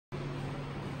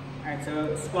Alright,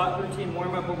 so squat routine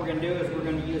warm-up, what we're going to do is we're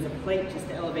going to use a plate just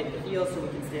to elevate the heels so we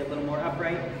can stay a little more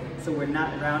upright, so we're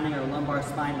not rounding our lumbar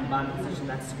spine in the bottom position of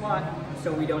that squat,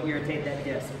 so we don't irritate that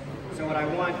disc. So what I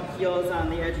want, heels on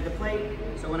the edge of the plate,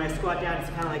 so when I squat down it's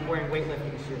kind of like wearing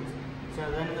weightlifting shoes.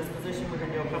 So then in this position we're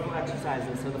going to do a couple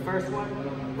exercises. So the first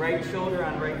one, right shoulder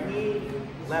on right knee,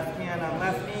 left hand on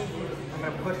left knee, I'm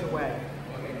going to push away.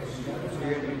 So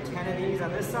you're going to do 10 of these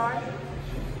on this side.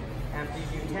 After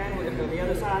you do 10, we're going to go the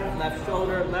other side, left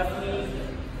shoulder, left knee,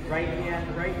 right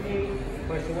hand, right knee,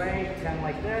 push away, 10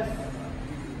 like this.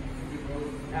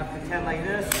 After 10 like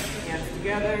this, hands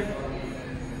together,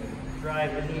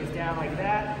 drive the knees down like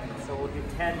that. So we'll do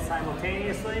 10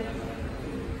 simultaneously.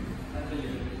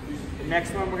 The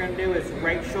next one we're going to do is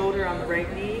right shoulder on the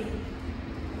right knee,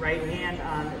 right hand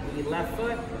on the left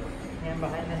foot, hand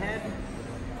behind the head,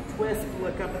 twist,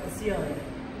 look up at the ceiling.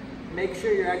 Make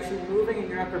sure you're actually moving in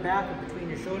your upper back or between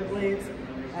your shoulder blades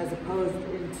as opposed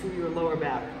into your lower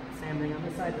back. Same thing on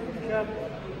this side, finish up.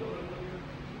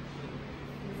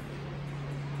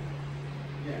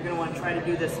 You're going to want to try to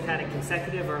do this kind of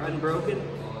consecutive or unbroken,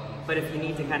 but if you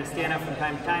need to kind of stand up from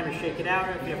time to time or shake it out,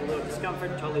 or if you have a little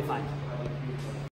discomfort, totally fine.